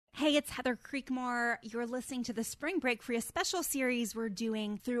Hey, it's Heather Creekmore. You're listening to the Spring Break Free, a special series we're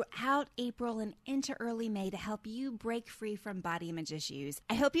doing throughout April and into early May to help you break free from body image issues.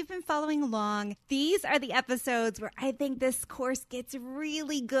 I hope you've been following along. These are the episodes where I think this course gets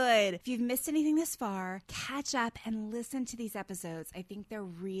really good. If you've missed anything this far, catch up and listen to these episodes. I think they're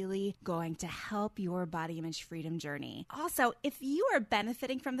really going to help your body image freedom journey. Also, if you are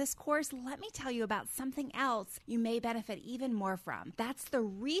benefiting from this course, let me tell you about something else you may benefit even more from. That's the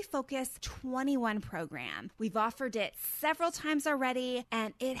Refocus 21 program. We've offered it several times already,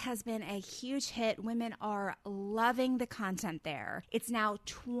 and it has been a huge hit. Women are loving the content there. It's now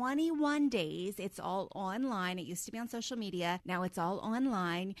 21 days. It's all online. It used to be on social media. Now it's all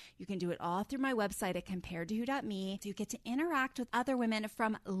online. You can do it all through my website at comparedtowho.me. So you get to interact with other women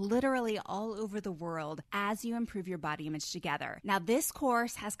from literally all over the world as you improve your body image together. Now, this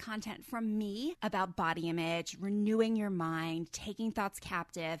course has content from me about body image, renewing your mind, taking thoughts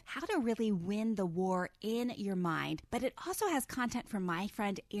captive, how to really win the war in your mind. But it also has content from my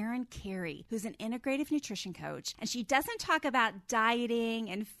friend Erin Carey, who's an integrative nutrition coach. And she doesn't talk about dieting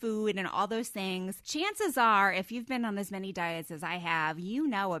and food and all those things. Chances are, if you've been on as many diets as I have, you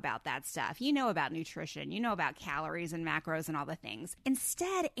know about that stuff. You know about nutrition. You know about calories and macros and all the things.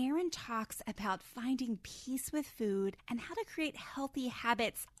 Instead, Erin talks about finding peace with food and how to create healthy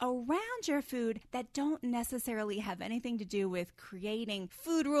habits around your food that don't necessarily have anything to do with creating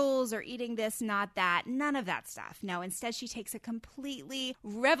food rules or eating this, not that, none of that stuff. No, instead she takes a completely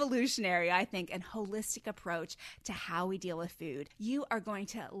revolutionary, I think, and holistic approach to how we deal with food. You are going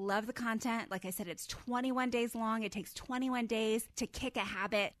to love the content. Like I said, it's 21 days long. It takes 21 days to kick a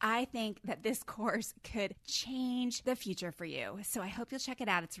habit. I think that this course could change the future for you. So I hope you'll check it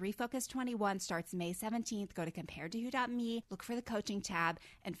out. It's Refocus 21, starts May 17th. Go to comparedtowho.me, look for the coaching tab,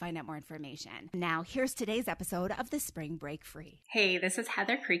 and find out more information. Now, here's today's episode of the Spring Break Free. Hey, this is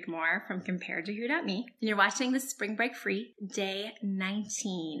Heather Creekmore from comparedtowho.me, and you're watching the Spring Break Free, day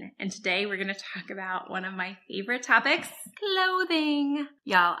 19. And today we're going to talk about one of my favorite topics, clothing.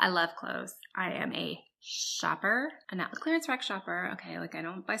 Y'all, I love clothes. I am a shopper, a not clearance rack shopper. Okay, like I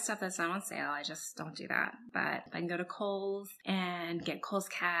don't buy stuff that's not on sale. I just don't do that. But I can go to Kohl's and get Kohl's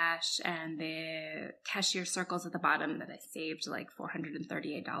Cash, and the cashier circles at the bottom that I saved like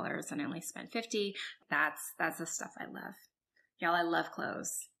 $438 and I only spent $50. That's the stuff I love. Y'all, I love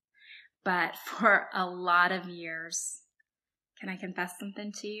clothes. But for a lot of years, can I confess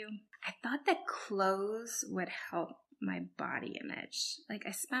something to you? I thought that clothes would help my body image. Like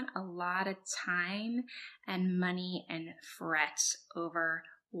I spent a lot of time and money and fret over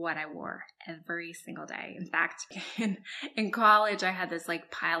what I wore every single day. In fact, in college, I had this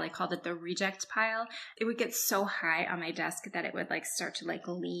like pile, I called it the reject pile. It would get so high on my desk that it would like start to like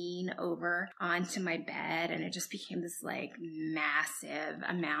lean over onto my bed, and it just became this like massive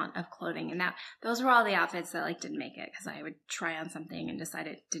amount of clothing. And those were all the outfits that like didn't make it, because I would try on something and decide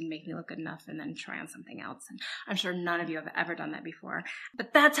it didn't make me look good enough and then try on something else. And I'm sure none of you have ever done that before,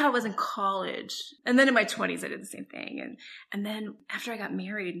 but that's how it was in college. And then in my 20s, I did the same thing. And then after I got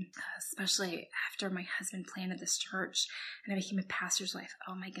married, especially after my husband planted this church and I became a pastor's wife,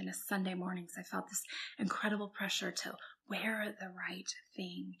 oh my goodness, Sunday mornings, I felt this incredible pressure to wear the right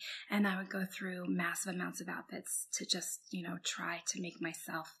thing. And I would go through massive amounts of outfits to just, try to make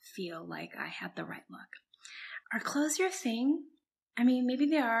myself feel like I had the right look. Are clothes your thing? I mean, maybe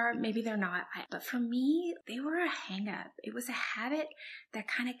they are, maybe they're not. But for me, they were a hang-up. It was a habit that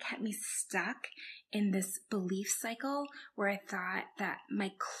kind of kept me stuck in this belief cycle where I thought that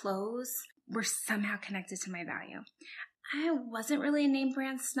my clothes were somehow connected to my value. I wasn't really a name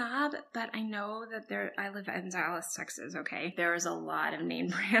brand snob, but I know that I live in Dallas, Texas, okay? There is a lot of name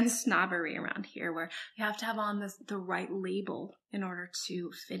brand snobbery around here where you have to have on the right label in order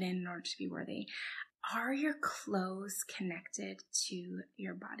to fit in order to be worthy. Are your clothes connected to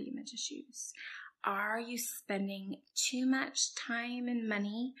your body image issues? Are you spending too much time and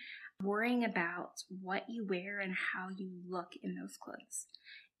money worrying about what you wear and how you look in those clothes?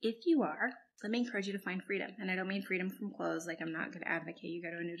 If you are, let me encourage you to find freedom. And I don't mean freedom from clothes, like I'm not going to advocate you go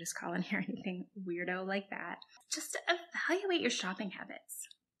to a nudist colony or anything weirdo like that. Just evaluate your shopping habits.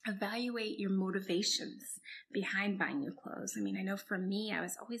 Evaluate your motivations behind buying new clothes. I mean, I know for me, I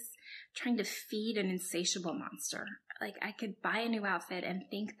was always trying to feed an insatiable monster. Like I could buy a new outfit and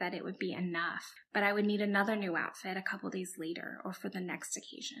think that it would be enough, but I would need another new outfit a couple days later or for the next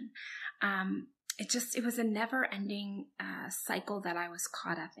occasion. It was a never-ending cycle that I was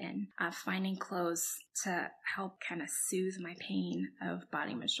caught up in, finding clothes to help kind of soothe my pain of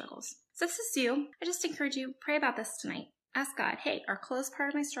body image struggles. So if this is you, I just encourage you, pray about this tonight. Ask God, hey, are clothes part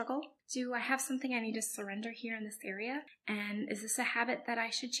of my struggle? Do I have something I need to surrender here in this area? And is this a habit that I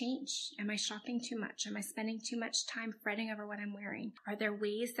should change? Am I shopping too much? Am I spending too much time fretting over what I'm wearing? Are there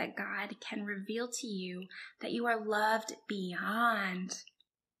ways that God can reveal to you that you are loved beyond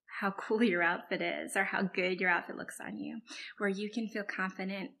how cool your outfit is or how good your outfit looks on you, where you can feel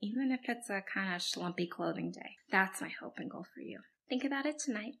confident even if it's a kind of schlumpy clothing day? That's my hope and goal for you. Think about it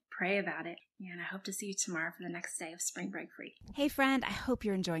tonight, pray about it, and I hope to see you tomorrow for the next day of Spring Break Free. Hey friend, I hope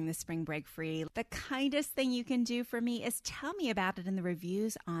you're enjoying the Spring Break Free. The kindest thing you can do for me is tell me about it in the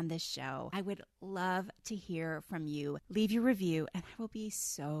reviews on this show. I would love to hear from you. Leave your review and I will be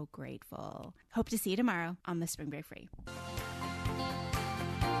so grateful. Hope to see you tomorrow on the Spring Break Free.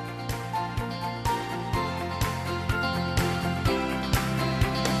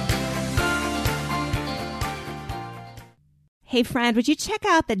 Hey friend, would you check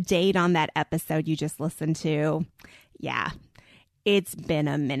out the date on that episode you just listened to? Yeah, it's been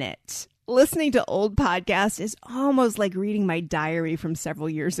a minute. Listening to old podcasts is almost like reading my diary from several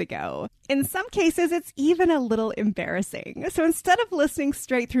years ago. In some cases, it's even a little embarrassing. So instead of listening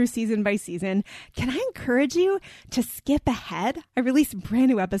straight through season by season, can I encourage you to skip ahead? I release brand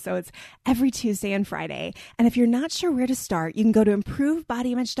new episodes every Tuesday and Friday. And if you're not sure where to start, you can go to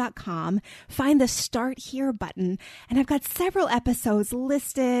improvedbodyimage.com, find the Start Here button, and I've got several episodes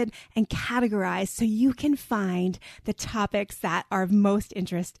listed and categorized so you can find the topics that are of most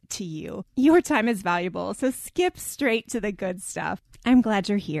interest to you. Your time is valuable, so skip straight to the good stuff. I'm glad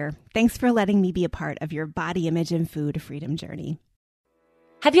you're here. Thanks for letting me be a part of your body image and food freedom journey.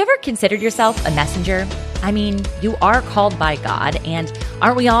 Have you ever considered yourself a messenger? I mean, you are called by God, and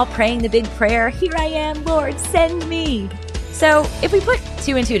aren't we all praying the big prayer, "Here I am, Lord, send me"? So if we put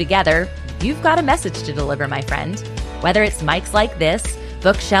two and two together, you've got a message to deliver, my friend. Whether it's mics like this,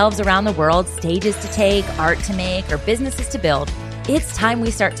 bookshelves around the world, stages to take, art to make, or businesses to build, it's time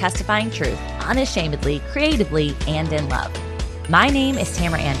we start testifying truth unashamedly, creatively, and in love. My name is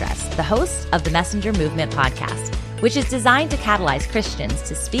Tamara Andress, the host of the Messenger Movement podcast, which is designed to catalyze Christians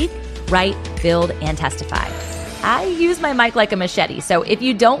to speak, write, build, and testify. I use my mic like a machete, so if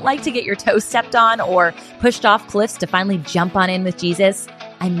you don't like to get your toes stepped on or pushed off cliffs to finally jump on in with Jesus,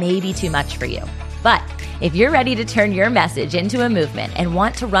 I may be too much for you. But if you're ready to turn your message into a movement and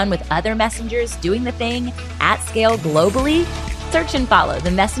want to run with other messengers doing the thing at scale globally, search and follow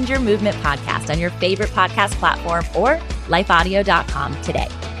the Messenger Movement podcast on your favorite podcast platform or lifeaudio.com today.